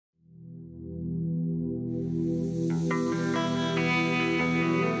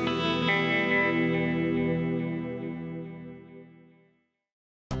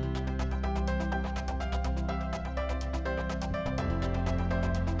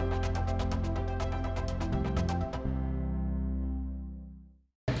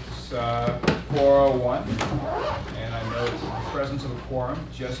4:01, and I note the presence of a quorum,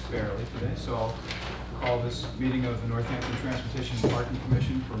 just barely today, so I'll call this meeting of the Northampton Transportation and Parking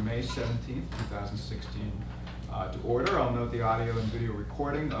Commission for May 17th, 2016 to order. I'll note the audio and video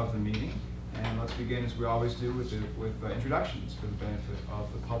recording of the meeting, and let's begin as we always do with introductions for the benefit of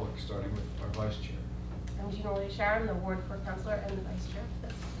the public, starting with our Vice Chair. I'm Jean Olivia Sharon, the Ward 4 Councilor and the Vice Chair of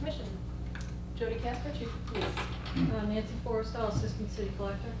this Commission. Jody Casper, Chief of Police. Nancy Forrestal, Assistant City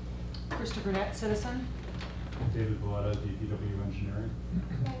Collector. Krista Burnett, Citizen. David Valletta, DPW Engineering.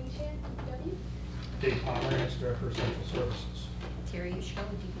 Maggie Chan, DPW. Dave Pomerantz, Director of Central Services. Terry Yushko,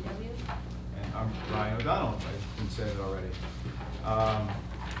 DPW. And I'm Ryan O'Donnell, I didn't say it already.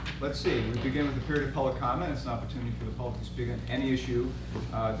 Let's see, we begin with the period of public comment. It's an opportunity for the public to speak on any issue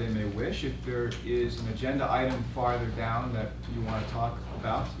they may wish. If there is an agenda item farther down that you want to talk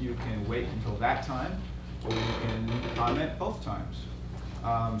about, you can wait until that time, or you can comment both times.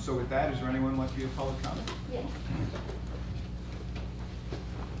 So with that, is there anyone who wants to give public comment? Yes.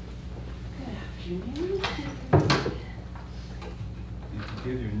 You can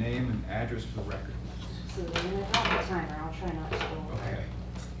give your name and address for the record. So we're going to drop the timer. I'll try not to go over. Okay.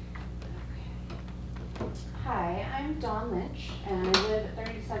 Hi, I'm Dawn Lynch, and I live at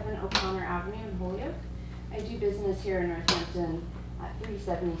 37 O'Connor Avenue in Holyoke. I do business here in Northampton at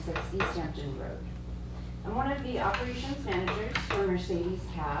 376 East Hampton Road. I'm one of the operations managers for Mercedes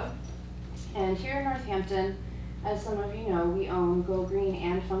Cab, and here in Northampton, as some of you know, we own Go Green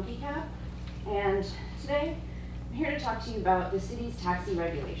and Funky Cab, and today I'm here to talk to you about the city's taxi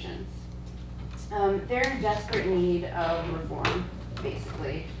regulations. They're in desperate need of reform,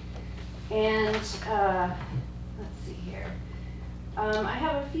 basically. And let's see here. I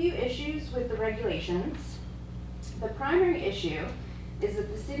have a few issues with the regulations. The primary issue is that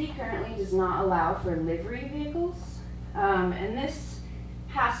the city currently does not allow for livery vehicles, and this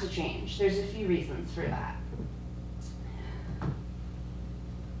has to change. There's a few reasons for that.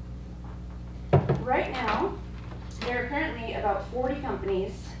 Right now, there are currently about 40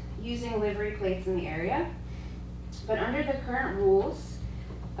 companies using livery plates in the area, but under the current rules,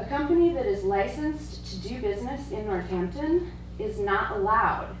 a company that is licensed to do business in Northampton is not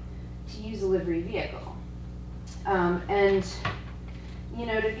allowed to use a livery vehicle. And, you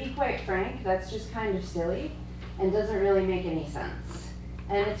know, to be quite frank, that's just kind of silly and doesn't really make any sense.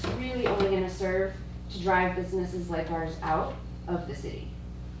 And it's really only going to serve to drive businesses like ours out of the city.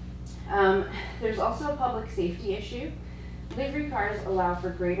 There's also a public safety issue. Livery cars allow for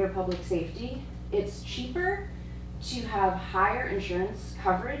greater public safety. It's cheaper to have higher insurance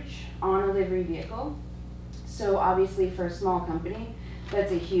coverage on a livery vehicle. So obviously for a small company,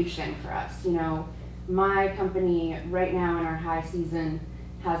 that's a huge thing for us. You know, my company right now in our high season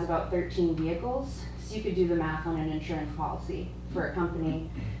has about 13 vehicles. So you could do the math on an insurance policy for a company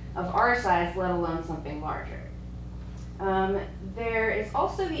of our size, let alone something larger. There is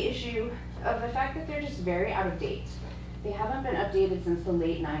also the issue of the fact that they're just very out of date. They haven't been updated since the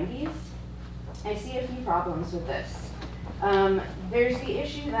late 90s. I see a few problems with this. There's the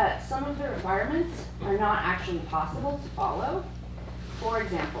issue that some of the requirements are not actually possible to follow. For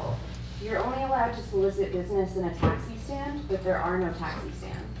example, you're only allowed to solicit business in a taxi stand, but there are no taxi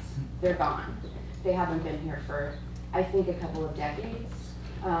stands. They're gone. They haven't been here for, I think, a couple of decades.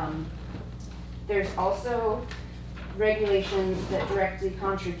 There's also regulations that directly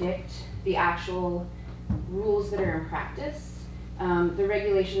contradict the actual rules that are in practice. The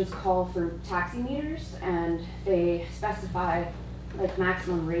regulations call for taxi meters, and they specify like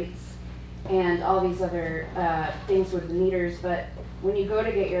maximum rates and all these other things with the meters, but when you go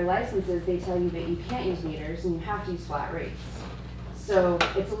to get your licenses, they tell you that you can't use meters and you have to use flat rates. So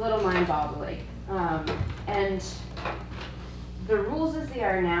it's a little mind-boggling. And the rules as they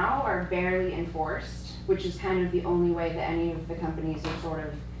are now are barely enforced, which is kind of the only way that any of the companies are sort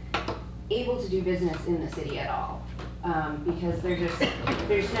of able to do business in the city at all. Because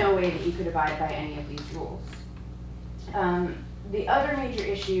there's no way that you could abide by any of these rules. The other major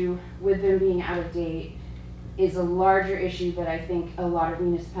issue with them being out of date is a larger issue that I think a lot of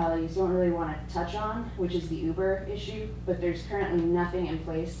municipalities don't really want to touch on, which is the Uber issue, but there's currently nothing in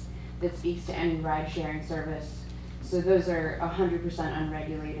place that speaks to any ride-sharing service. So those are 100%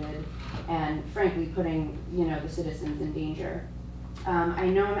 unregulated and frankly putting, you know, the citizens in danger. I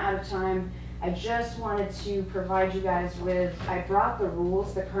know I'm out of time. I just wanted to provide you guys with, I brought the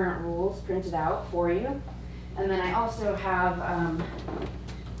rules, the current rules printed out for you. And then I also have,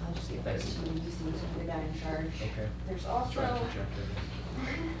 I'll just give those to you, you seem to be the guy in charge. Okay. There's also,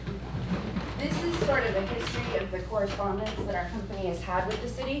 this is sort of a history of the correspondence that our company has had with the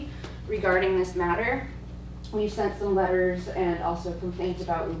city regarding this matter. we've sent some letters and also complaints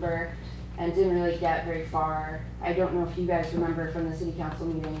about Uber and didn't really get very far. I don't know if you guys remember from the city council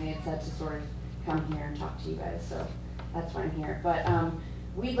meeting, they had said to sort of come here and talk to you guys, so that's why I'm here. But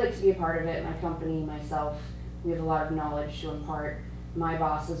we'd like to be a part of it, my company, myself. We have a lot of knowledge to impart. My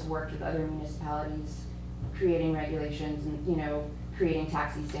boss has worked with other municipalities, creating regulations and, you know, creating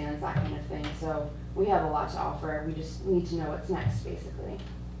taxi stands, that kind of thing. So we have a lot to offer. We just need to know what's next, basically.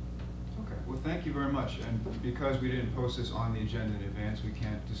 Okay, well, thank you very much. And because we didn't post this on the agenda in advance, we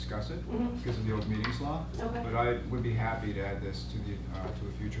can't discuss it because of the open meetings law. Okay. But I would be happy to add this to the to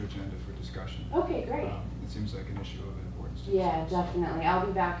a future agenda for discussion. Okay, great. It seems like an issue of importance to Yeah, us. definitely. I'll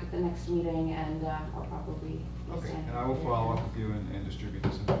be back at the next meeting and I'll probably be Okay, standing and I will there. follow up with you and distribute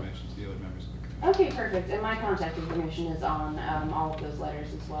this information to the other members of the commission. Okay, perfect. And my contact information is on all of those letters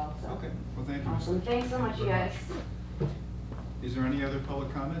as well, so. Okay, well, thank you. Ms. Awesome. Lynch. Thanks so much, you very guys. Is there any other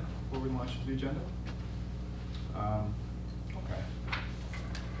public comment before we launch the agenda? Okay.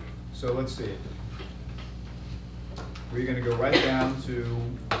 So let's see. We're gonna go right down to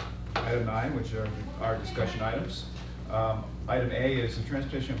item 9, which are our discussion items. Item A is the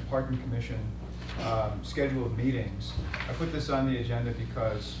Transportation and Parking Commission schedule of meetings. I put this on the agenda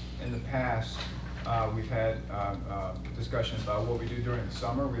because in the past, we've had discussion about what we do during the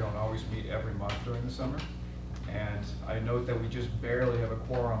summer. We don't always meet every month during the summer. And I note that we just barely have a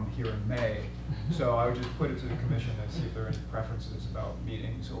quorum here in May. So I would just put it to the commission and see if there are any preferences about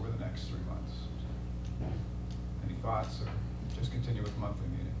meetings over the next 3 months. Any thoughts, or just continue with monthly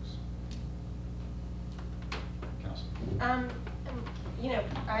meetings? Council. You know,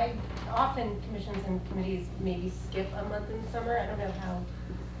 I often commissions and committees maybe skip a month in the summer. I don't know how,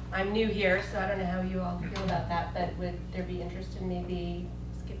 I'm new here, so I don't know how you all feel about that, but would there be interest in maybe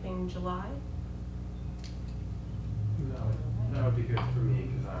skipping July? No, that would be good for me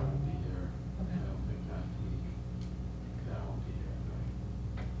because I won't be here. Okay. I don't think that week, that I won't be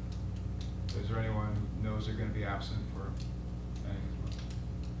here. Is there anyone who knows they're gonna be absent for any of these months?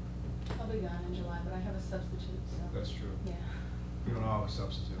 I'll be gone in July, but I have a substitute, so. That's true. Yeah. We don't all have a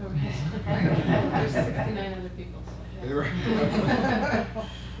substitute. Okay. There's 69 other people, so. You're right.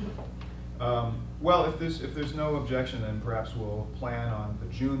 Well, if there's no objection, then perhaps we'll plan on the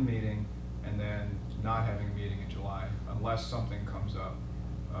June meeting and then not having a meeting in July, unless something comes up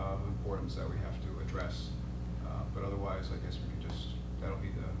of importance that we have to address. But otherwise, I guess we can just, that'll be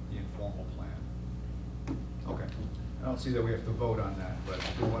the informal plan. Okay. I don't see that we have to vote on that, but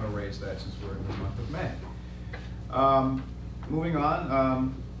we want to raise that since we're in the month of May. Moving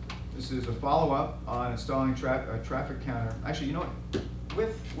on, this is a follow-up on installing a traffic counter. Actually, you know what?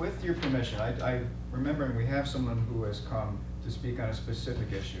 With your permission, I remembering we have someone who has come to speak on a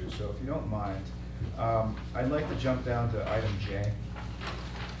specific issue, so if you don't mind, I'd like to jump down to item J.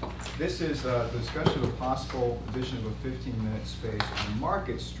 This is the discussion of a possible addition of a 15-minute space on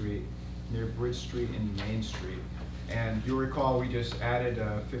Market Street near Bridge Street and Main Street. And you'll recall we just added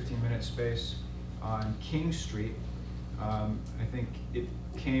a 15-minute space on King Street. I think it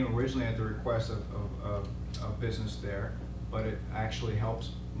came originally at the request of a business there, but it actually helps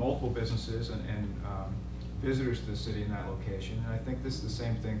multiple businesses and visitors to the city in that location. And I think this is the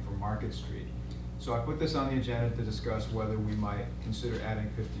same thing for Market Street. So I put this on the agenda to discuss whether we might consider adding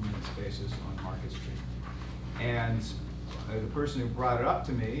 15-minute spaces on Market Street. And the person who brought it up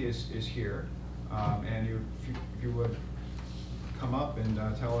to me is here. And if you would come up and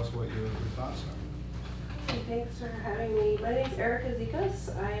tell us what your thoughts are. Thanks for having me. My name is Erica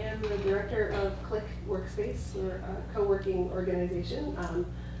Zikos. I am the director of Click Workspace. We're a co-working organization.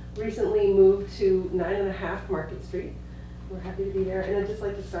 Recently moved to 9.5 Market Street. We're happy to be there. And I'd just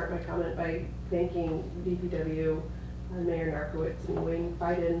like to start my comment by thanking DPW, Mayor Narkowitz and Wayne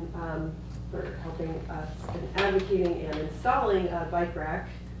Biden for helping us in advocating and installing a bike rack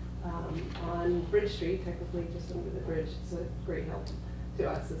on Bridge Street, technically just under the bridge. It's a great help to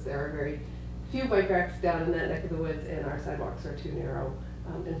us as there are very few bike racks down in that neck of the woods and our sidewalks are too narrow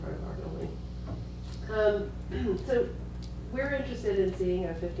in front of our building. So we're interested in seeing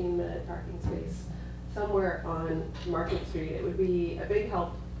a 15-minute parking space somewhere on Market Street. It would be a big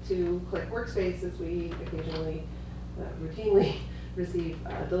help to Click Workspace as we occasionally, routinely receive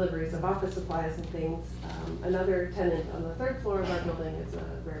deliveries of office supplies and things. Another tenant on the 3rd floor of our building is a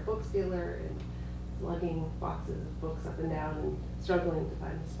rare book dealer and is lugging boxes of books up and down and struggling to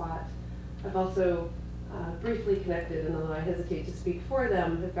find a spot. I've also briefly connected, and although I hesitate to speak for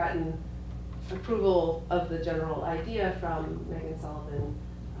them, have gotten approval of the general idea from Megan Sullivan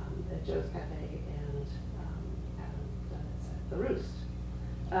at Joe's Cafe and Adam Dunitz at The Roost,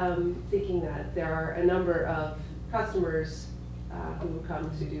 thinking that there are a number of customers who come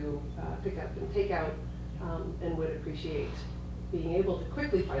to do pickup and takeout and would appreciate being able to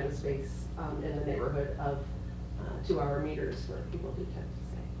quickly find a space in the neighborhood of 2-hour meters for people who tend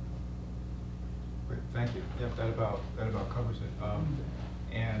to stay. Great, thank you. Yep, that about covers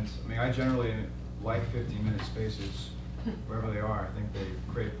it. And, I mean, I generally like 15-minute spaces wherever they are. I think they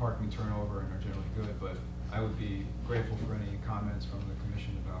create parking turnover and are generally good, but I would be grateful for any comments from the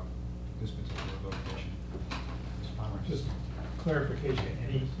commission about this particular location. Ms. Palmer? Just clarification,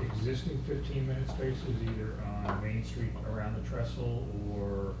 any existing 15-minute spaces either on Main Street around the trestle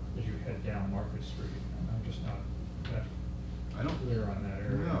or as you head down Market Street? I'm just not that I don't, clear on that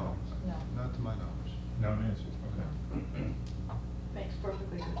area. no, No. not to my knowledge. No, Nancy, okay. Makes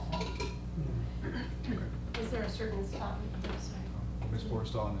perfectly good sense. Is there a certain spot? Ms.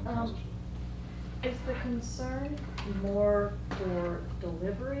 Forrestal and then Um, Council. Is the concern more for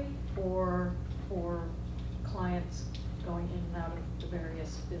delivery or for clients going in and out of the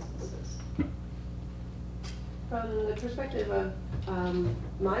various businesses? From the perspective of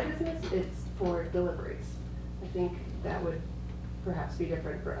my business, it's for deliveries. I think that would perhaps be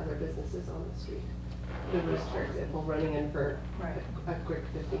different for other businesses on the street. The Roost, for example, running in for Right. a quick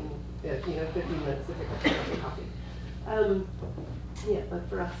 15 minutes to pick up a cup of coffee. Yeah, but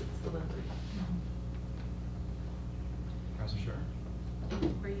for us, it's delivery. Council Sharon?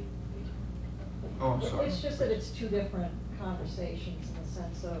 Were you- Oh, I'm sorry. It's just that it's two different conversations in the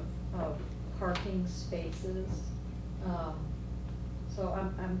sense of parking spaces. So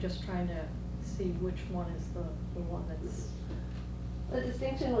I'm just trying to see which one is the one that's, The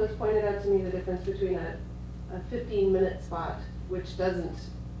distinction was pointed out to me, the difference between a 15-minute spot, which doesn't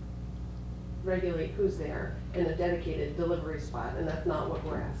regulate who's there, and a dedicated delivery spot, and that's not what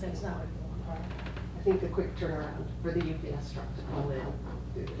we're asking. that's not what you want. I think the quick turnaround for the UPS truck to pull in,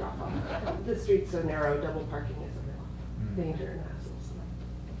 do the drop off. The street's so narrow, double parking is a real danger and hassle,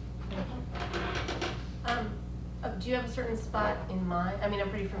 so. Do you have a certain spot in mind? I mean, I'm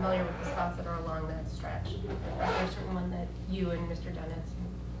pretty familiar with the spots that are along that stretch. Is there a certain one that you and Mr. Dunnett?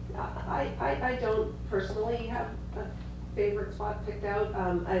 I don't personally have a favorite spot picked out.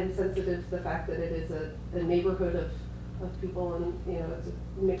 I'm sensitive to the fact that it is a neighborhood of people and, it's a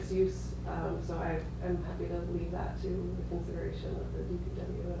mixed use. So I'm happy to leave that to the consideration of the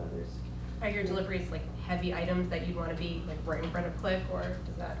DPW and others. Are your deliveries like heavy items that you'd want to be like right in front of Click, or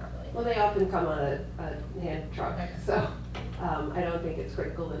does that not really? Well, they often come on a hand truck, Okay. so I don't think it's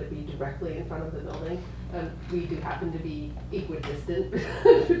critical that it be directly in front of the building. We do happen to be equidistant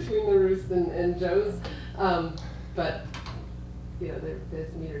between the Roost and Joe's, but, there's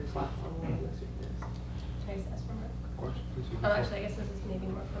metered spots along the street. Can I just ask for more? Of course, please. Oh, actually, I guess this is maybe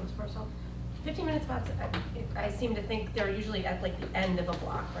more for Ms. Forrestal. 15-minute spots, I seem to think they're usually at like the end of a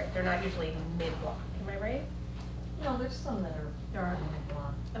block, right? They're not usually mid-block, am I right? No, there's some that are. There are. on the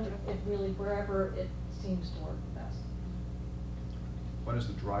block. Okay. It really, wherever it seems to work best. When is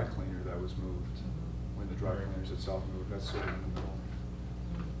the dry cleaner that was moved? When the dry cleaners itself moved, that's sort of in the middle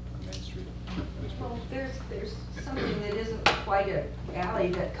on Main Street. Ms. Well, Brooks? there's something that isn't quite an alley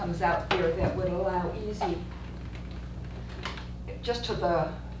that comes out there that would allow easy, just to the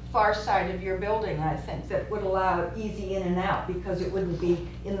far side of your building, I think, that would allow easy in and out, because it wouldn't be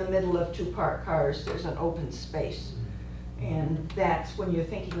in the middle of two parked cars, there's an open space. And that's, when you're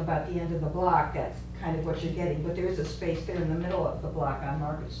thinking about the end of the block, that's kind of what you're getting, but there is a space there in the middle of the block on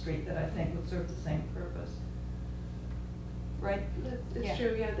Market Street that I think would serve the same purpose. Right? It's Yeah.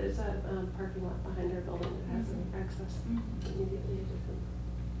 true, yeah, there's a parking lot behind our building that has an access immediately adjacent.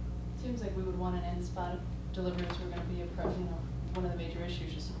 Seems like we would want an end spot if deliveries were gonna be one of the major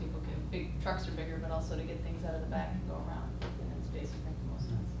issues, just so people can, big trucks are bigger, but also to get things out of the back and go around. And space would make the most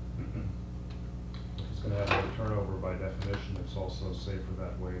sense. If it's gonna have more turnover, by definition, it's also safer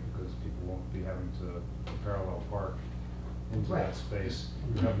that way because people won't be having to parallel park into Right. that space.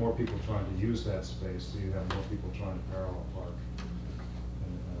 You have more people trying to use that space, so you have more people trying to parallel park.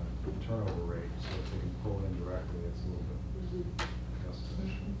 And turnover rate, so if they can pull in directly, it's a little bit less of an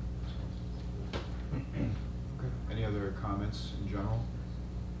issue. Okay. Any other comments in general?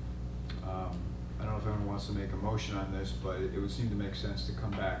 I don't know if anyone wants to make a motion on this, but it would seem to make sense to come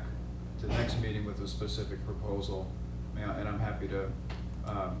back to the next meeting with a specific proposal. And I'm happy to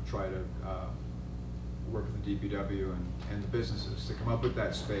try to work with the DPW and the businesses to come up with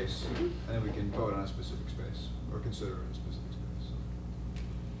that space, and then we can vote on a specific space, or consider it a specific space. So.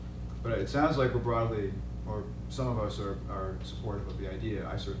 But it sounds like we're broadly, or some of us are supportive of the idea.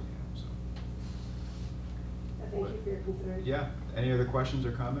 I certainly am, so. Thank you for your consideration. Yeah, any other questions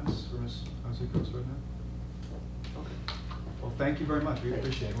or comments for Ms. Ozikos right now? Okay. Well, thank you very much, we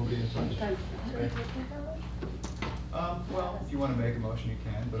appreciate it, we'll be in touch. Time. Okay. Well, if you want to make a motion, you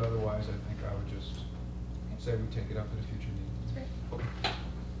can, but otherwise, I think I would just say we take it up at a future meeting. That's great. Okay.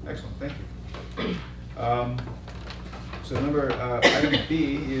 Excellent, thank you. So item B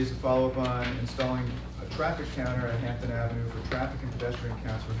is a follow-up on installing a traffic counter at Hampton Avenue for traffic and pedestrian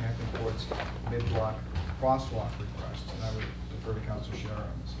counts for Hampton Court's mid-block crosswalk request. And I would defer to Councilor Shara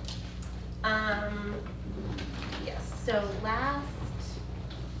on this item. Yes, so last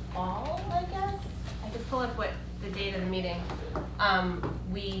fall, I guess, I could pull up what the date of the meeting.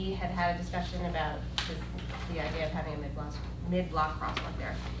 We had a discussion about the idea of having a mid-block crosswalk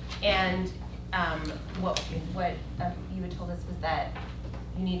there. And what you had told us was that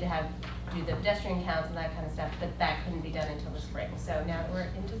you need to do the pedestrian counts and that kind of stuff, but that couldn't be done until the spring. So now that we're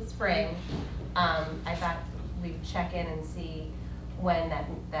into the spring, I thought we'd check in and see when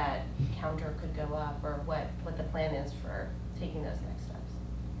that counter could go up, or what the plan is for taking those next steps.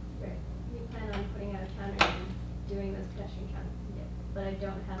 Right, we plan on putting out a counter and doing those pedestrian counts, but I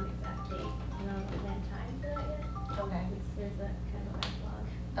don't have an exact date, and I don't plan time for that yet. Okay. There's a kind of a backlog.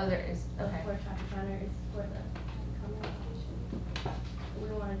 Oh, there is, okay. For traffic counter is for the common locations. We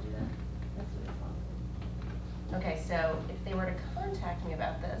wanna do that as soon as possible. Okay, so if they were to contact me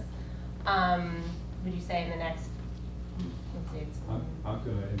about this, would you say in the next, let's see, it's. I'm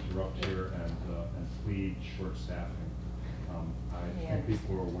gonna interrupt here and plead short staffing. I think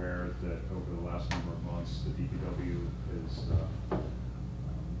people are aware that over the last number of months, the DPW is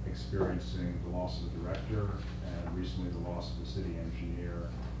experiencing the loss of the director and recently the loss of the city engineer.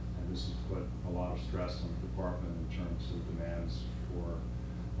 And this has put a lot of stress on the department in terms of demands for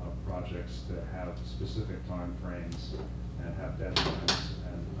projects that have specific time frames and have deadlines.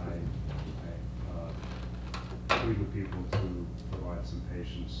 And I plead with people to provide some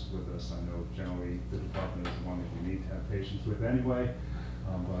patience with us. I know generally the department is the one that we need to have patience with anyway,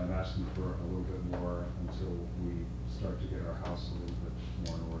 but I'm asking for a little bit more until we start to get our house a little bit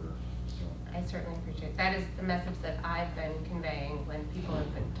more in order. So I certainly appreciate it. That is the message that I've been conveying when people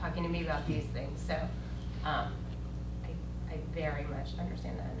have been talking to me about these things. So I very much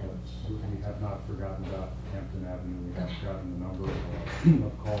understand that. we have not forgotten about Hampton Avenue. We have gotten a number of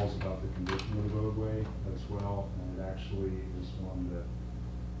calls about the condition of the roadway as well, and it actually is one that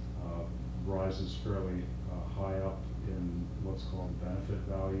rises fairly high up in what's called the benefit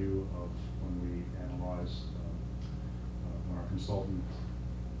value of when we analyze, when our consultant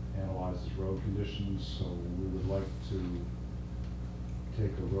analyzes road conditions. So we would like to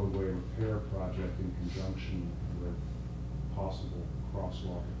take a roadway repair project in conjunction with possible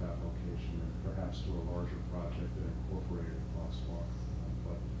crosswalk at that location, and perhaps do a larger project that incorporated a crosswalk.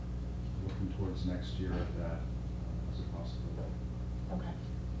 But looking towards next year at that as a possibility. Okay.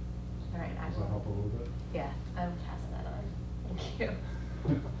 All right. Does that help a little bit? Yeah, I will pass that on. Thank you.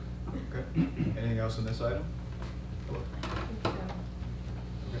 Okay. Anything else on this item? Okay.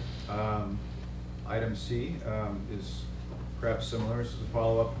 Item C is perhaps similar. This is a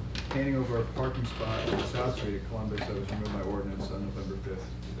follow-up. Painting over a parking spot on South Street at Columbus that was removed by ordinance on November 5th,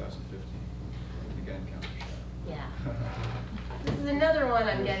 2015. Again, Councilor Shara. Yeah. This is another one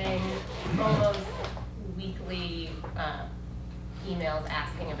I'm getting almost weekly emails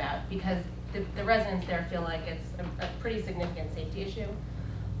asking about, because the residents there feel like it's a pretty significant safety issue.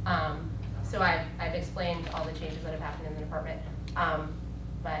 So I've explained all the changes that have happened in the department,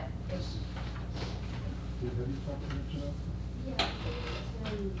 but it's. Have you talked to Rich? Yeah,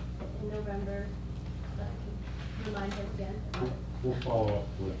 in November, but I can remind him again. We'll follow up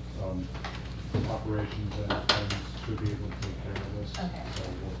with operations and things should be able to take care of this. Okay. So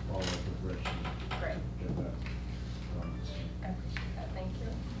we'll follow up with Rich and Great. get that done. I appreciate that, thank you.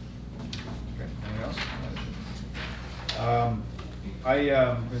 Okay, anything else?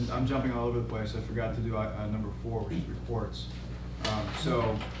 I'm jumping all over the place. I forgot to do number 4, which is reports.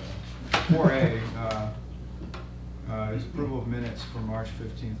 So 4A is approval of minutes for March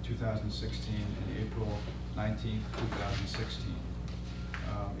 15th, 2016 and April 19th, 2016.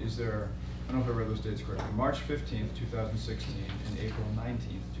 Is there, I don't know if I read those dates correctly, March 15th, 2016 and April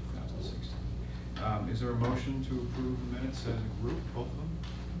 19th, 2016. Is there a motion to approve the minutes as a group, both of them?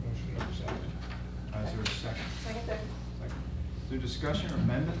 Motion number 7. Is there a second? Second. Second. Is there discussion or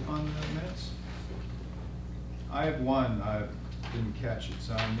amendment on the minutes? I have one I didn't catch. It's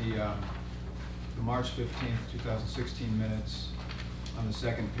on the March 15th, 2016 minutes. On the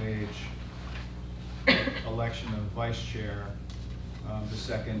second page, election of vice chair. The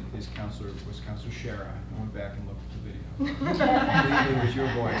second is Councilor Shara. I went back and looked at the video. I believe it was your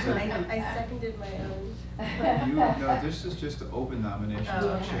voice. I seconded my own. No, this is just to open nominations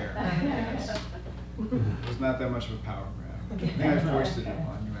of chair. Yes. It was not that much of a power grab. I think I foisted it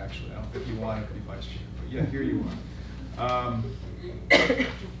on you, actually. I don't think you wanted to be vice chair, but yeah, here you are.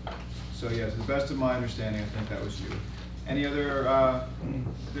 So yes, to the best of my understanding, I think that was you. Any other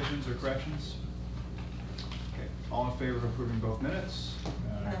additions or corrections? Okay, all in favor of approving both minutes?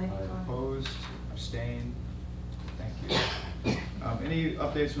 Aye. Opposed, abstained? Thank you. Any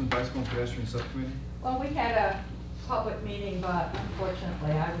updates from the bicycle and pedestrian subcommittee? Well, we had a public meeting, but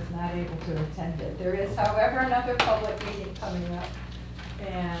unfortunately I was not able to attend it. There is, however, another public meeting coming up,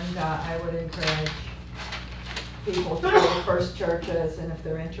 and I would encourage people to go to First Churches, and if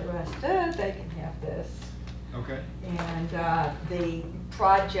they're interested, they can have this. Okay. And the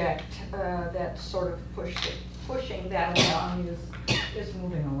project that's sort of pushing that along is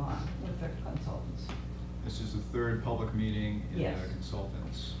moving along with the consultants. This is the third public meeting in Yes. the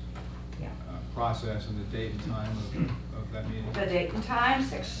consultants' Yeah. process, and the date and time of that meeting? The date and time,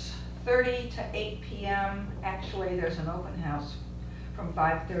 6:30 to 8 p.m. Actually, there's an open house from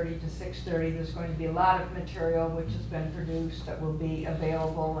 5:30 to 6:30. There's going to be a lot of material which has been produced that will be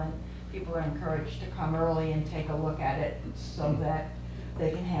available, and people are encouraged to come early and take a look at it so that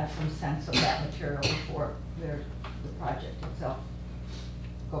they can have some sense of that material before the project itself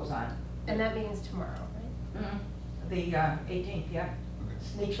goes on. And that meeting's tomorrow, right? The 18th, yeah. Okay.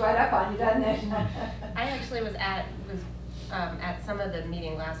 Sneaks right up on you, doesn't it? I actually was at some of the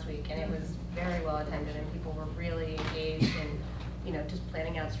meeting last week, and it was very well attended, and people were really engaged in, you know, just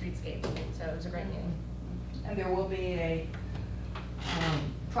planning out streetscapes, and so it was a great meeting. And there will be a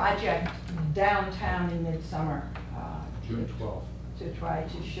project downtown in midsummer June 12th. to try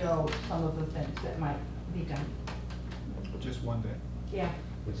to show some of the things that might be done. Just one day? Yeah.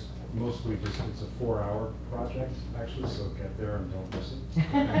 It's mostly just, it's a 4-hour project, actually, so get there and don't miss it.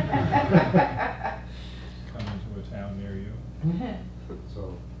 Coming to a town near you.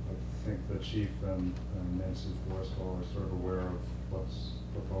 So I think the chief and Nancy Forrestal are sort of aware of what's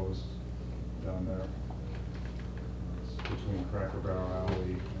proposed down there. It's between Cracker Barrel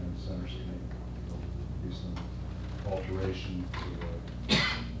Alley and Center Street. There'll be some alteration to the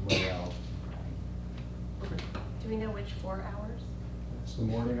layout. Okay. Do we know which 4 hours? It's the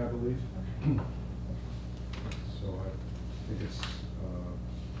morning, I believe. So I think it's,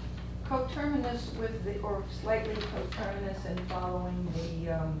 Coterminous with the, or slightly coterminous and following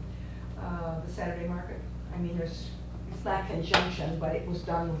the Saturday market. I mean, it's not conjunction, but it was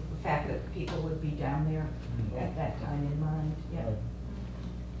done with the fact that people would be down there at that time in mind, yeah.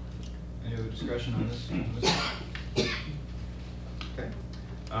 Any other discussion on this? Okay.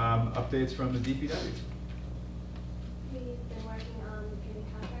 Updates from the DPW? We've been working on the paving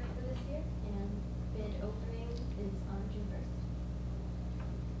contract for this year, and bid opening is on June 1st.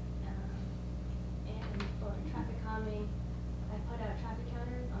 And for traffic calming, I put out traffic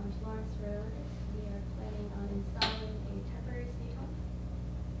counters on Florence Road. We are planning on installing a temporary speed hump.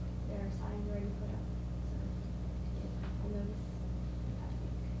 There are signs already put up, so to give a notice the past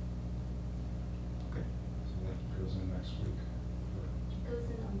week. Okay. so that goes in next week. It goes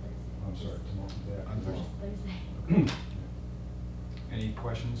in on Thursday. I'm sorry, tomorrow. Yeah, On tomorrow. Thursday. Any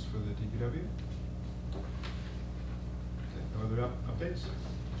questions for the DPW? Okay, no other updates?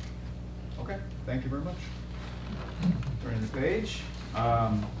 Okay, thank you very much. Turning the page,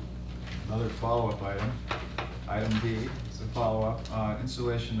 another follow-up item. Item D is a follow-up,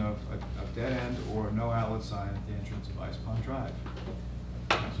 installation of a dead end or no outlet sign at the entrance of Ice Pond Drive.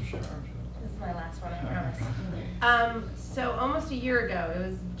 Councilor Shara. This is my last one, I promise. So almost a year ago, it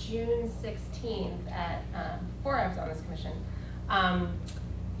was June 16th at, before I was on this commission,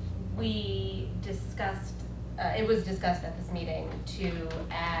 we discussed, it was discussed at this meeting to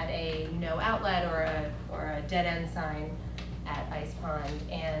add a no outlet or a dead end sign at Ice Pond.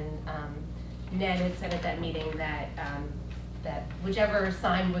 And Ned had said at that meeting that, that whichever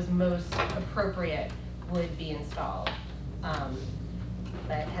sign was most appropriate would be installed.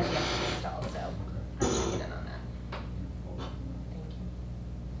 But has yet to be installed, so I'm checking in on that. Thank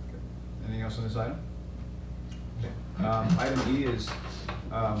you. Anything else on this item? Okay. Item E is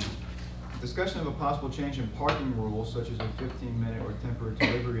discussion of a possible change in parking rules, such as a 15-minute or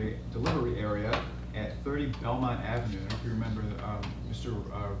temporary delivery area at 30 Belmont Avenue. If you remember, Mr.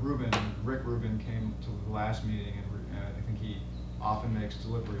 Rick Rubin came to the last meeting, and I think he often makes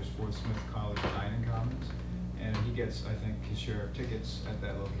deliveries for the Smith College Dining Commons. And he gets, I think, his share of tickets at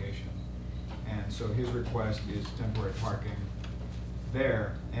that location. And so his request is temporary parking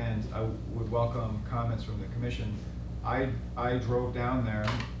there, and I would welcome comments from the commission. I drove down there,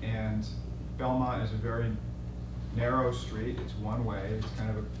 and Belmont is a very narrow street. It's one way, it's kind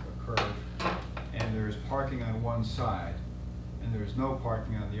of a curve, and there's parking on one side, and there's no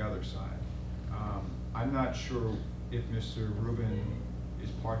parking on the other side. I'm not sure if Mr. Rubin is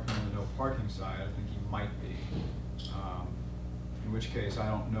parking on the no parking side. I think he might be. in which case I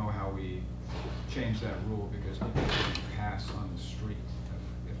don't know how we change that rule, because people can pass on the street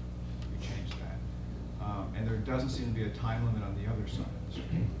if we change that. And there doesn't seem to be a time limit on the other side of the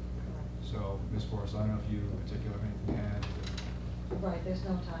street. So, Ms. Forrest, I don't know if you in particular have anything to add. Right, there's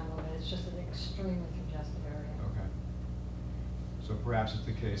no time limit, it's just an extremely congested area. Okay. So perhaps it's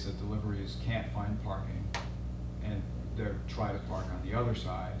the case that deliveries can't find parking, and they're try to park on the other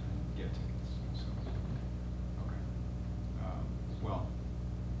side and get tickets. So, okay. Well,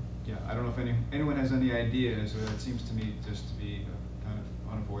 yeah, I don't know if anyone has any ideas. It seems to me just to be kind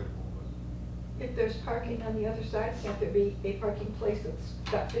of unavoidable. If there's parking on the other side, can't there be a parking place that's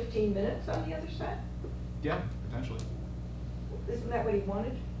got 15 minutes on the other side? Yeah, potentially. Isn't that what he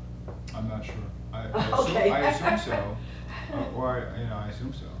wanted? I'm not sure. I Okay. assume so. I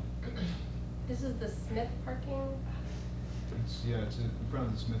assume so. This is the Smith parking? It's in front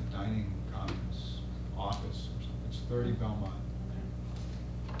of the Smith Dining Commons office or something. It's 30 Belmont.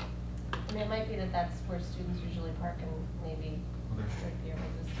 I mean, it might be that that's where students usually park, and maybe Okay. there'd be a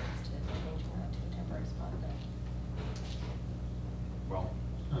resistance to changing that to a temporary spot there. Well,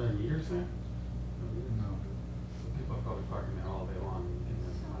 Are there meters there? no. People are probably parking there all day long in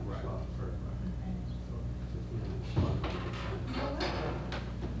the time Right. slot for, so 15 minutes. One makes sense.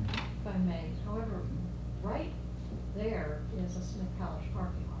 If I may, however, right there is a Smith College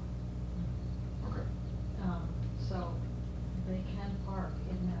parking lot. Okay. So they can park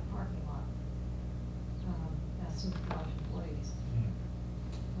in that parking lot, as Smith College employees.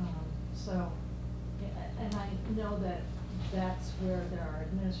 So, and I know that that's where there are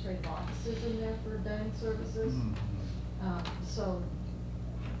administrative offices in there for dining services. So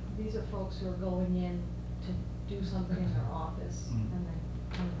these are folks who are going in to do something in their office and then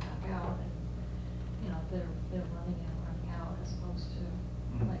coming back out, and, they're running in, running out, as opposed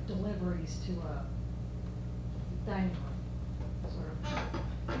to like deliveries to a dining room, sort of.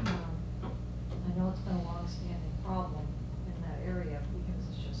 I know it's been a long-standing problem in that area because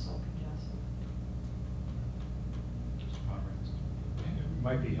it's just so congested. It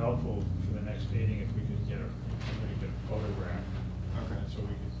might be helpful for the next meeting if we could get a photograph. Okay. So we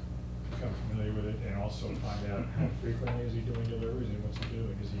could become familiar with it, and also find out how frequently is he doing deliveries and what's he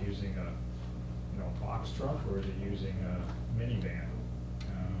doing? Is he using a box truck, or is he using a minivan?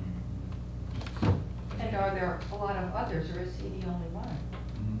 And are there a lot of others, or is he the only one?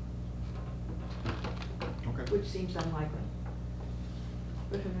 Okay. Which seems unlikely.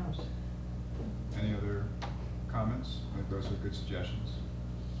 But who knows? Any other comments? I think those are good suggestions.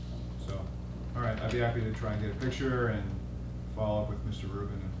 So, all right, I'd be happy to try and get a picture and follow up with Mr.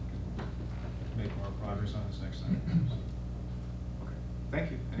 Rubin and make more progress on this next time. So, okay,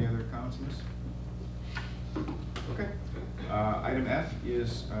 thank you. Any other comments on this? Okay. Item F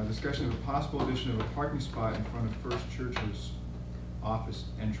is discussion of a possible addition of a parking spot in front of First Church's office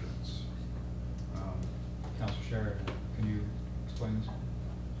entrance. Councilor Sheridan, can you explain this?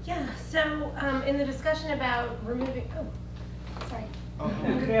 Yeah, so, in the discussion about removing, sorry.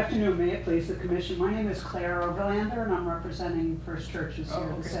 Good afternoon, may it please the commission. My name is Claire Overlander, and I'm representing First Churches here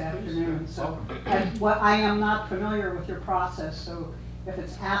Oh, this okay, please. afternoon. Yeah, So, welcome. I am not familiar with your process, so if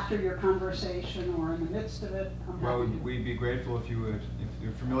it's after your conversation or in the midst of it, I'm Well, happy to. we'd be grateful if you would, if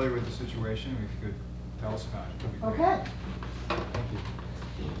you're familiar with the situation, if you could tell us about it. That'd be great. Okay. Thank you.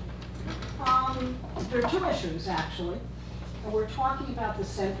 There are two issues, actually. And we're talking about the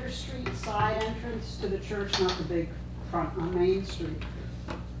Center Street side entrance to the church, not the big front on Main Street.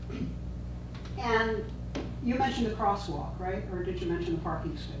 And you mentioned the crosswalk, right? Or did you mention the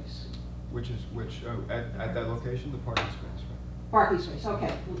parking space? Which, at that location, the parking space, right? Parking space,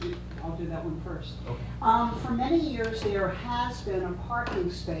 okay. I'll do that one first. Okay. For many years, there has been a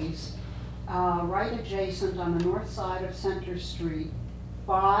parking space right adjacent on the north side of Center Street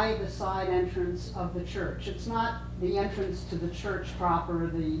by the side entrance of the church. It's not the entrance to the church proper,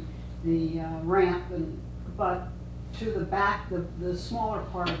 the ramp, but to the back, the smaller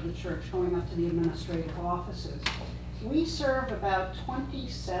part of the church going up to the administrative offices. We serve about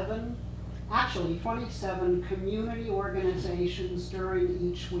 27 community organizations during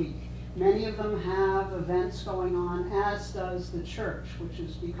each week. Many of them have events going on, as does the church, which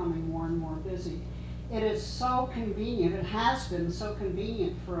is becoming more and more busy. It is so convenient, it has been so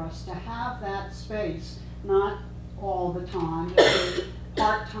convenient for us to have that space, not all the time, but a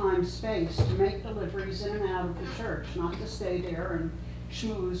part-time space to make deliveries in and out of the church, not to stay there and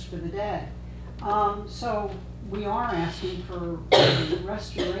schmooze for the day. So we are asking for the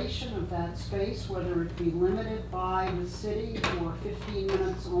restoration of that space, whether it be limited by the city for 15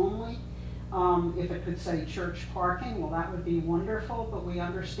 minutes only. If it could say church parking, well, that would be wonderful, but we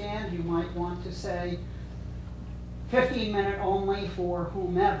understand you might want to say 15-minute only for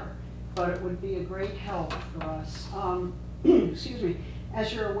whomever, but it would be a great help for us. Excuse me.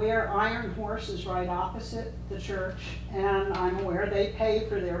 As you're aware, Iron Horse is right opposite the church, and I'm aware they pay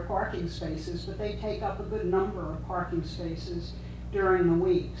for their parking spaces, but they take up a good number of parking spaces during the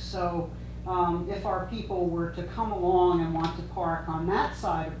week. So if our people were to come along and want to park on that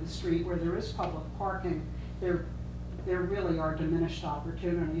side of the street where there is public parking, there really are diminished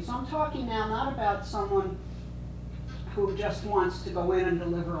opportunities. I'm talking now not about someone who just wants to go in and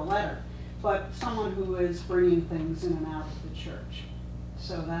deliver a letter, but someone who is bringing things in and out of the church.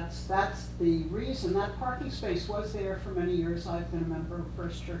 So that's the reason. That parking space was there for many years. I've been a member of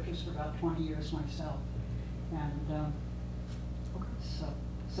First Churches for about 20 years myself. And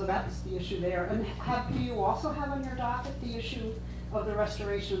so that's the issue there. And do you also have on your docket the issue of the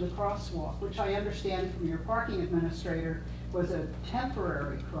restoration of the crosswalk, which I understand from your parking administrator was a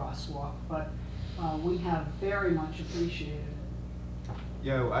temporary crosswalk, but we have very much appreciated it.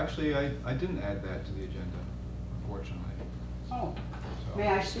 Yeah, well, actually, I didn't add that to the agenda, unfortunately. Oh, So- may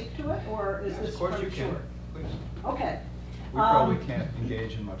I speak to it, or is this Of course you premature? can, please. Okay. We probably can't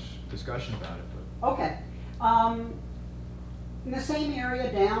engage in much discussion about it, but. Okay. In the same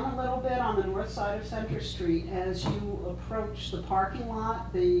area down a little bit on the north side of Center Street, as you approach the parking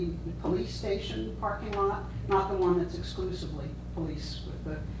lot, the police station parking lot, not the one that's exclusively police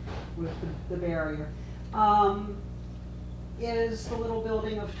with the barrier, is the little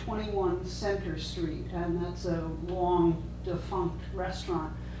building of 21 Center Street, and that's a long defunct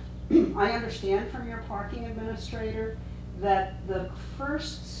restaurant. I understand from your parking administrator that the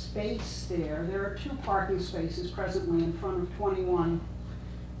first space there are 2 parking spaces presently in front of 21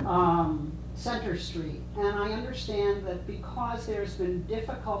 Center Street. And I understand that because there's been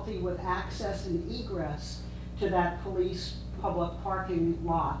difficulty with access and egress to that police public parking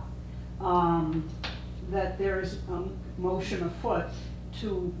lot, that there's a motion afoot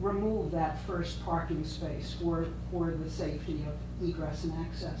to remove that first parking space for the safety of egress and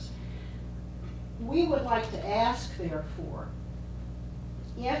access. We would like to ask, therefore,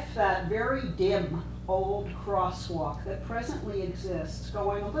 if that very dim old crosswalk that presently exists,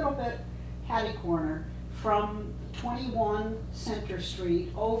 going a little bit catty-corner from 21 Center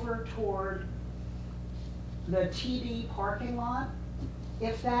Street over toward the TD parking lot,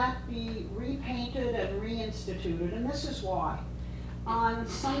 if that be repainted and reinstituted, and this is why. On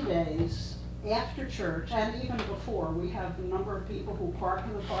Sundays, after church, and even before, we have a number of people who park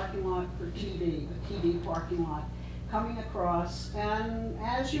in the parking lot for TD, the TD parking lot, coming across. And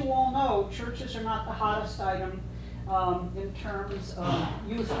as you all know, churches are not the hottest item in terms of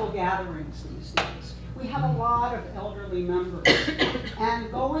youthful gatherings these days. We have a lot of elderly members.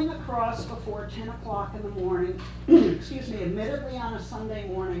 And going across before 10 o'clock in the morning, excuse me, admittedly on a Sunday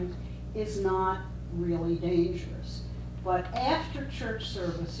morning, is not really dangerous. But after church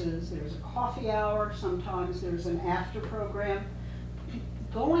services, there's a coffee hour, sometimes there's an after program.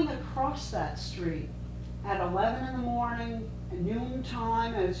 Going across that street at 11 in the morning, noon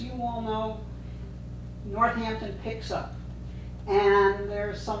time, as you all know, Northampton picks up. And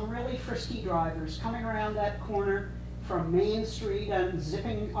there's some really frisky drivers coming around that corner from Main Street and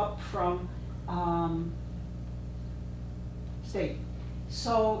zipping up from State.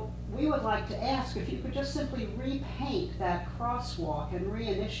 So we would like to ask if you could just simply repaint that crosswalk and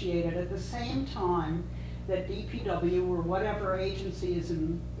reinitiate it at the same time that DPW or whatever agency is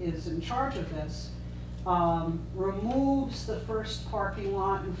in charge of this removes the first parking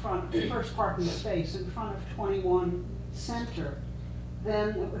lot in front, first parking space in front of 21 Center. Then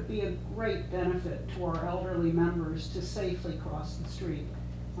it would be a great benefit to our elderly members to safely cross the street.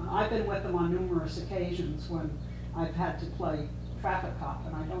 I've been with them on numerous occasions when I've had to play traffic cop,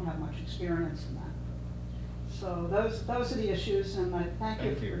 and I don't have much experience in that. So those are the issues, and I thank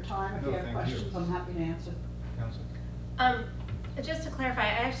you for your time. If you have questions, I'm happy to answer. Council? Just to clarify,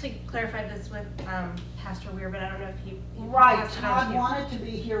 I actually clarified this with Pastor Weir, but I don't know if he Right, passed it on to Todd you. wanted to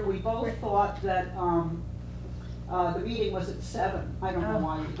be here. We both thought that the meeting was at 7. I don't know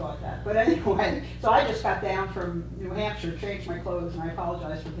why you thought that, but anyway, so I just got down from New Hampshire, changed my clothes, and I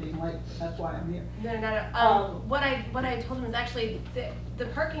apologize for being late. That's why I'm here. No. What I told him is actually the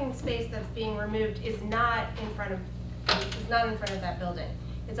parking space that's being removed is not in front of that building.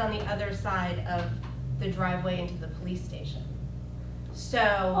 It's on the other side of the driveway into the police station.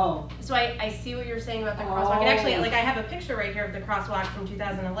 So, so I see what you're saying about the crosswalk. And actually, like, I have a picture right here of the crosswalk from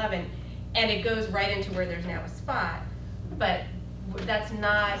 2011, and it goes right into where there's now a spot. But that's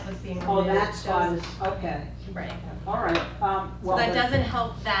not what's being removed. Oh, that spot is, okay. Right. All right. So Well, that doesn't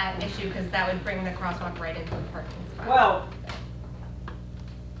help that issue, because that would bring the crosswalk right into the parking spot. Well,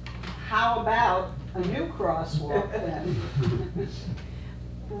 how about a new crosswalk then.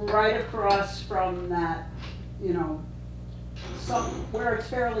 Right across from that, you know, where it's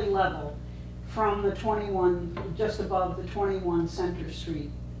fairly level, from the 21, just above the 21 Center Street.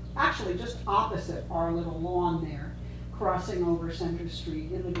 Actually, just opposite our little lawn there, crossing over Center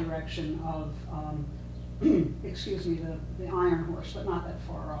Street in the direction of, excuse me, the Iron Horse, but not that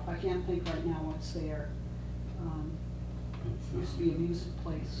far off. I can't think right now what's there. It used to be a music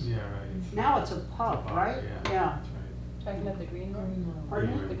place. Yeah, right. Now it's a pub, right? Yeah. That's right. Talking about the green room?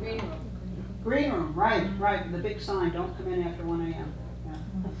 Pardon me? The green room. Green room, right, the big sign, don't come in after 1 AM. Yeah.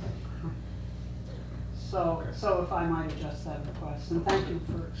 So if I might adjust that request, and thank you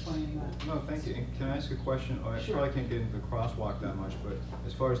for explaining that. No, thank you. And can I ask a question? Oh, I Sure. probably can't get into the crosswalk that much, but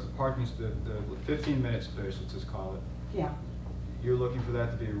as far as the parking, the 15-minute space, let's just call it, Yeah. you're looking for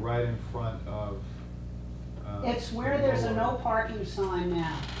that to be right in front of? It's where there's a no parking sign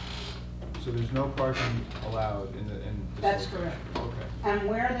now. So there's no parking allowed in this That's location? correct. Okay. And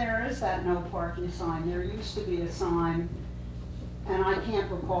where there is that no parking sign, there used to be a sign, and I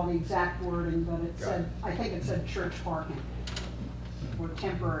can't recall the exact wording, but it said, I think it said church parking, or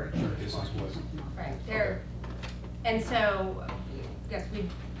temporary church This is parking. what- something like that. Right, there, and so, yes,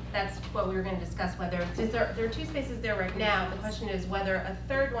 that's what we were gonna discuss, whether, since there are 2 spaces there right now, the question is whether a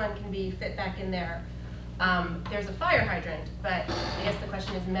third one can be fit back in there. There's a fire hydrant, but I guess the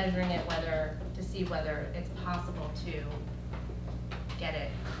question is measuring it to see whether it's possible to get it.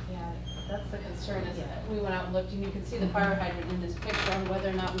 Yeah, that's the concern, is that we went out and looked, and you can see the fire hydrant in this picture, on whether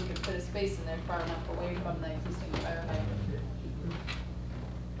or not we could fit a space in there far enough away from the existing fire hydrant.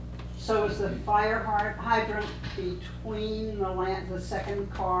 So is the fire hydrant between the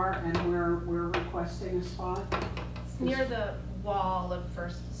second car and where we're requesting a spot? It's near the wall of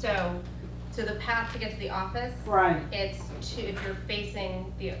first, so the path to get to the office. Right. It's if you're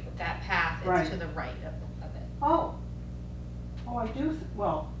facing that path, Right. it's to the right of it. Oh, I do,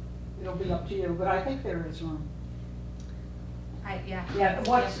 well, it'll be up to you, but I think there is room. Yeah. Yeah, we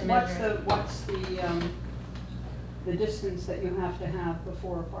what's have to measure it. the distance that you have to have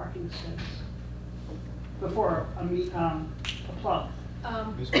before a parking space? Before a plug?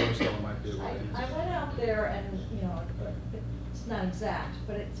 Ms. Forrestell might be able to I answer. went out there and, you know, it's not exact,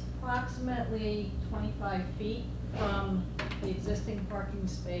 but it's approximately 25 feet from the existing parking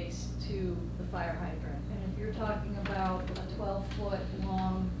space to the fire hydrant. And if you're talking about a 12-foot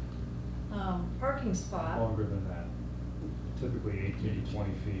long parking spot. Longer than that. Typically 18 to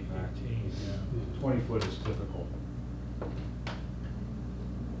 20 feet. 18, yeah. 20 foot is typical.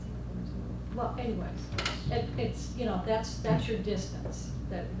 Well, anyways, it's, you know, that's your distance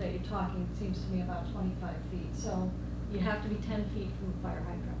that you're talking, it seems to me about 25 feet. So you have to be 10 feet from the fire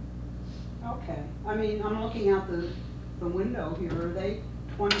hydrant. Okay, I mean, I'm looking out the window here, are they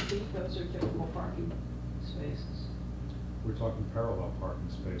 20 feet? Those are typical parking spaces. We're talking parallel parking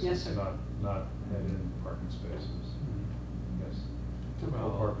spaces. Yes, sir. Not head-in parking spaces. Yes. Typical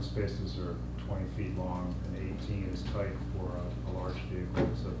Well- parking spaces are 20 feet long and 18 is tight for a large vehicle,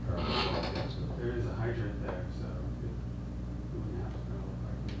 so parallel parking. There is a hydrant there, so we wouldn't have to parallel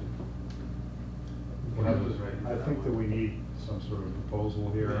We'll park. have It to- goes right into I that think that one. we need some sort of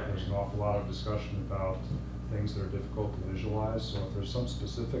proposal here. Yeah. There's an awful lot of discussion about things that are difficult to visualize, so if there's some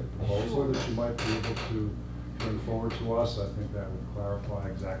specific proposal that you might be able to bring forward to us, I think that would clarify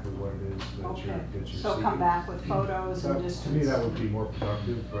exactly what it is that Okay, you're seeking. so come back with photos and That- distance. To me, that would be more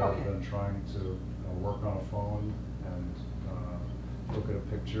productive rather Okay. than trying to work on a phone and look at a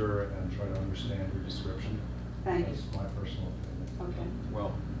picture and try to understand your description. Thank you. That's my personal opinion. Okay.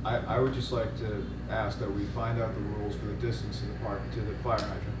 Well, I would just like to ask that we find out the rules for the distance to the fire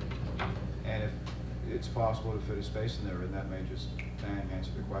hydrant. And if it's possible to fit a space in there, and that may just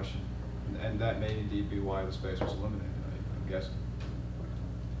answer the question. And that may indeed be why the space was eliminated, I'm guessing.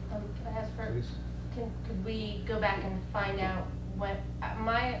 Can I ask for, Please. could we go back and find out when,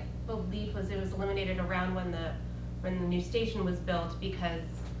 my belief was it was eliminated around when the new station was built, because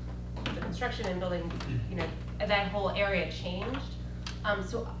the construction and building, you know, that whole area changed.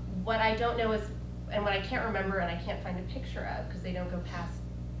 So what I don't know is, and what I can't remember and I can't find a picture of, because they don't go past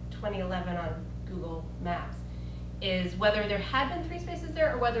 2011 on Google Maps, is whether there had been 3 spaces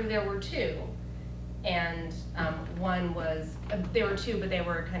there or whether there were 2. And one was, there were 2, but they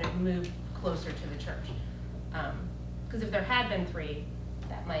were kind of moved closer to the church. Because if there had been 3,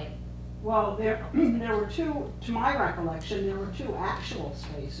 that might. Well, there were 2, to my recollection, there were 2 actual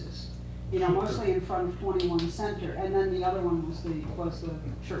spaces. You know, mostly in front of 21 Center, and then the other one was the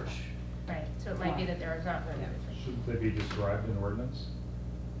church. Right, so it might be that there is not room for 3. Shouldn't they be described in ordinance?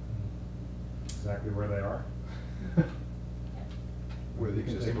 Exactly where they are? where the You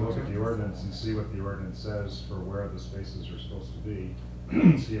can existing take a ones look are? at the ordinance and see what the ordinance says for where the spaces are supposed to be.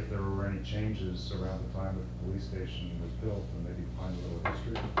 See if there were any changes around the time that the police station was built, and maybe find a little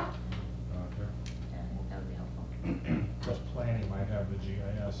history there. Yeah, I think that would be helpful. Plus planning might have the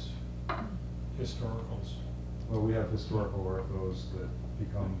GIS historicals. Well, we have historical orthos that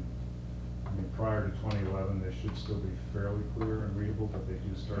become, I mean, prior to 2011, they should still be fairly clear and readable, but they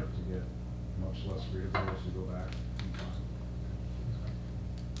do start to get much less readable as you go back in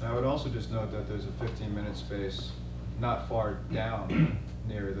time. I would also just note that there's a 15-minute space not far down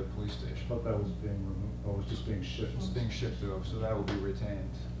near the police I station. thought that was being removed, oh, it was just being shifted. It's being shifted over, so that will be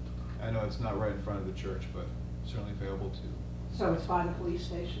retained. I know it's not right in front of the church, but certainly available to, So it's by the police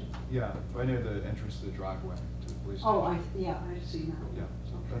station? yeah, right near the entrance to the driveway to the police station. Oh, yeah, I see now. Yeah,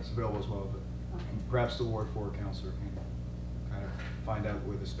 so Okay. that's available as well, but Okay. perhaps the Ward 4 counselor can kind of find out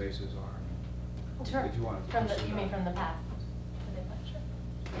where the spaces are. If you want to From the, pursue you mean that. from the path? For the lecture?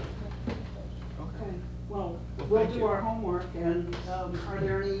 Okay, well, Well, we'll thank do you. our homework, and are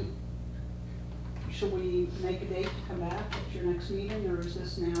there any, should we make a date to come back at your next meeting, or is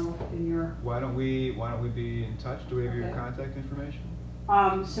this now in your, Why don't we be in touch? Do we have your Okay. contact information?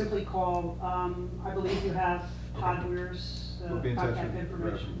 simply call, I believe you have Todd Okay. Weir's We'll be in touch contact with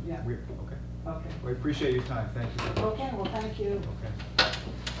information, yeah. Weir, okay. Okay. We appreciate your time, thank you very much. Okay, well, thank you. Okay.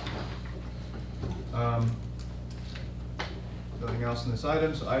 Nothing else in this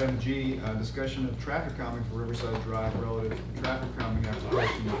item, so item G, discussion of traffic calming for Riverside Drive relative to traffic calming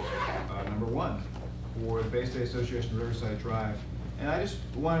application number 1 for the Bay State Association Riverside Drive. And I just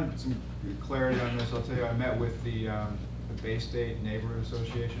wanted some clarity on this. I'll tell you, I met with the Bay State Neighborhood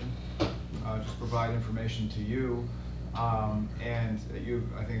Association, just provide information to you. And you,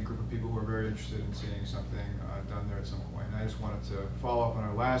 I think, a group of people who are very interested in seeing something done there at some point. And I just wanted to follow up on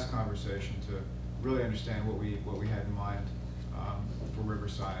our last conversation to really understand what we had in mind for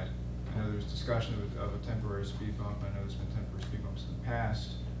Riverside. I know there's discussion of a temporary speed bump. I know there's been temporary speed bumps in the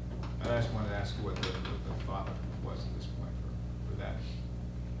past. And I just wanted to ask what the thought was at this point for that.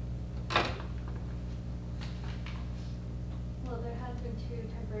 Well, there has been 2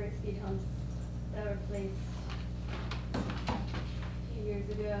 temporary speed humps that were placed a few years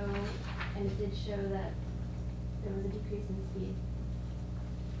ago, and it did show that there was a decrease in speed.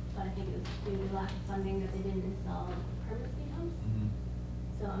 But I think it was due to lack of funding that they didn't install permanent speed humps.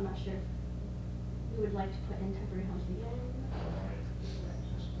 So I'm not sure if we would like to put in temporary humps again.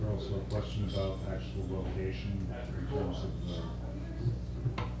 There's also a question about actual location in terms of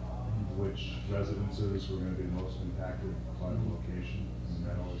which residences were going to be most impacted by the location. And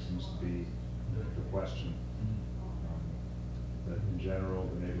that always seems to be the question. That in general,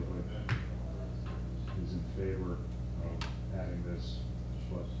 the neighborhood is in favor of having this,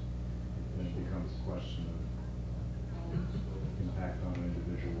 but then it becomes a question of impact on an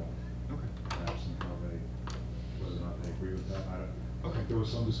individual, Okay. perhaps, and how they, whether or not they agree with that. I Okay. think there was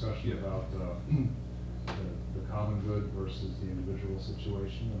some discussion Yeah. about the common good versus the individual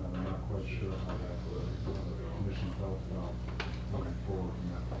situation, and I'm not quite sure how that the commission felt about moving forward from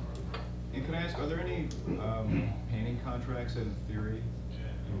that point. And can I ask, are there any painting contracts in theory?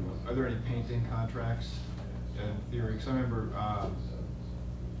 Are there any painting contracts in theory? Because I remember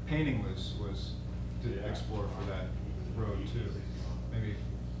painting was to explore for that road too. Maybe,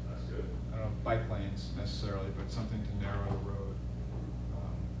 I don't know, bike lanes necessarily, but something to narrow the road.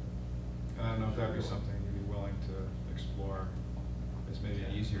 And I don't know if that'd be something you'd be willing to explore as maybe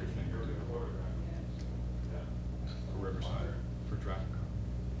an easier thing to do for Riverside, for traffic.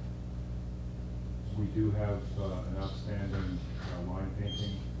 We do have an outstanding line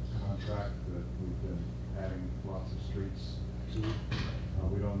painting contract that we've been adding lots of streets to.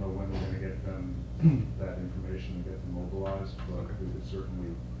 We don't know when we're going to get them that information and get them mobilized, but we could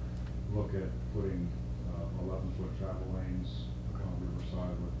certainly look at putting 11-foot travel lanes on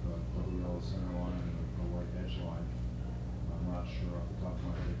Riverside with double yellow center line and a white edge line. I'm not sure off the top of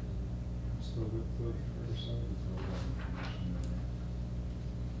my head. Still with the Riverside? Is there that information there?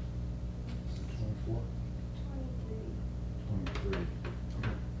 Is it 24? 23. 23.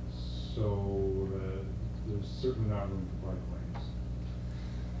 So there's certainly not room for bike lanes.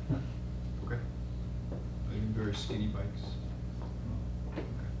 Okay. Even very skinny bikes. Okay.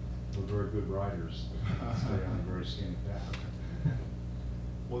 We're very good riders. Stay on a very skinny path.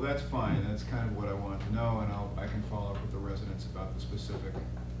 Well, that's fine. That's kind of what I wanted to know, and I can follow up with the residents about the specific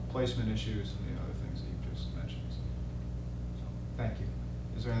placement issues and the other things that you just mentioned. So, thank you.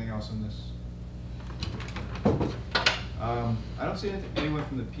 Is there anything else in this? I don't see anyone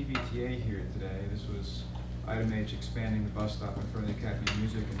from the PBTA here today. This was item H, expanding the bus stop in front of the Academy of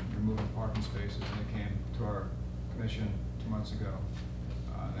Music and removing parking spaces, and it came to our commission 2 months ago.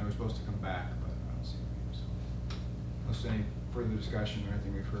 They were supposed to come back, but I don't see them here, so. Unless there's any further discussion or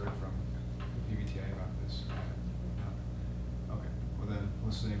anything we've heard from the PBTA about this. No. Okay, well then,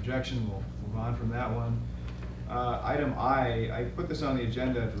 unless there's any objection, we'll move on from that one. Item I put this on the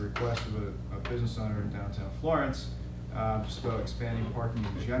agenda at the request of a business owner in downtown Florence, just about expanding parking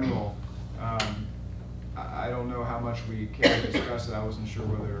in general. I don't know how much we care to discuss it. I wasn't sure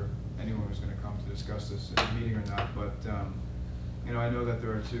whether anyone was going to come to discuss this at the meeting or not, but you know, I know that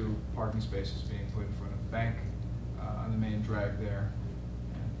there are 2 parking spaces being put in front of the bank on the main drag there,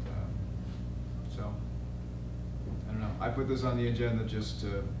 and so I don't know. I put this on the agenda just to,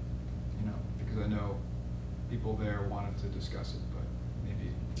 you know, because I know people there wanted to discuss it, but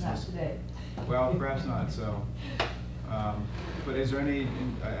maybe Not today. well, perhaps not. So, but is there any?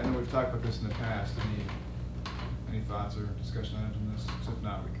 I know we've talked about this in the past. Any thoughts or discussion items on this? So if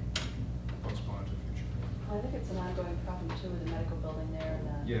not, we can postpone it to the future. Well, I think it's an ongoing problem too with the medical building there and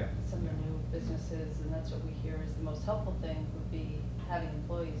Yeah. some of the new businesses, and that's what we hear is the most helpful thing would be having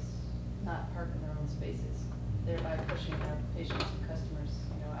employees not park in their own spaces, thereby pushing our patients and customers,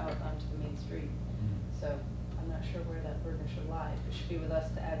 you know, out onto the main street. So I'm not sure where that burden should lie. If it should be with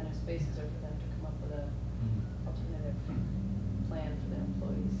us to add new spaces or for them to come up with a alternative plan for their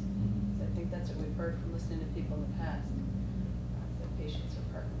employees. So I think that's what we've heard from listening to people in the past, is that patients are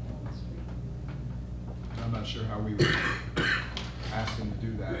parking on the street. I'm not sure how we would ask them to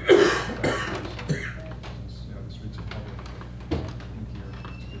do that. Since, you know, the streets are public. I think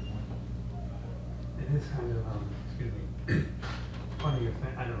that's a good point. It is kind of, excuse me, funny to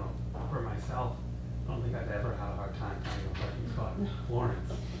think, I don't know, for myself, I don't think I've ever had a hard time finding a parking spot in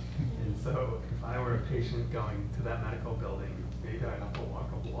Florence. And so if I were a patient going to that medical building, maybe I'd have to walk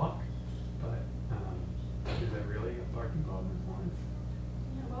a block, but is there really a parking problem in Florence?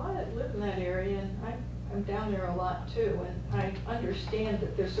 Yeah, well, I live in that area, and I'm down there a lot too, and I understand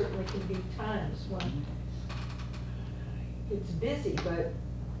that there certainly can be times when it's busy, but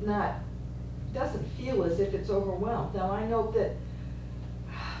doesn't feel as if it's overwhelmed. Now, I know that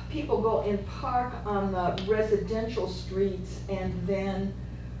people go and park on the residential streets, and then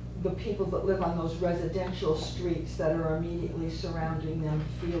the people that live on those residential streets that are immediately surrounding them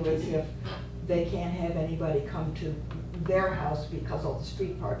feel as if they can't have anybody come to their house because all the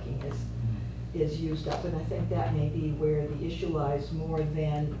street parking is used up. And I think that may be where the issue lies more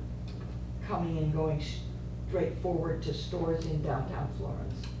than coming and going straight forward to stores in downtown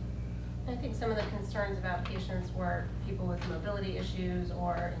Florence. I think some of the concerns about patients were people with mobility issues,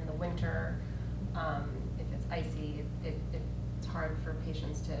 or in the winter, if it's icy, it's hard for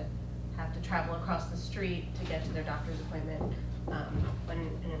patients to have to travel across the street to get to their doctor's appointment, when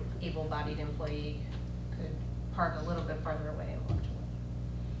an able-bodied employee could park a little bit farther away and walk to work.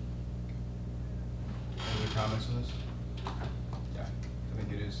 Any other comments on this? Yeah, I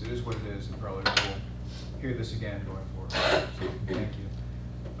think it is what it is, and probably we'll hear this again going forward. So, thank you.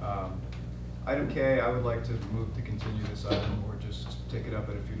 Item K, I would like to move to continue this item or just take it up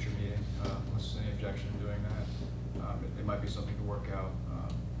at a future meeting, unless there's any objection to doing that. It might be something to work out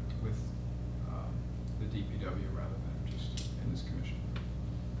with the DPW rather than just in this commission.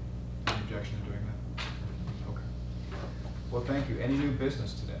 Any objection to doing that? Okay. Well, thank you. Any new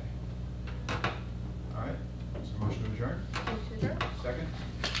business today?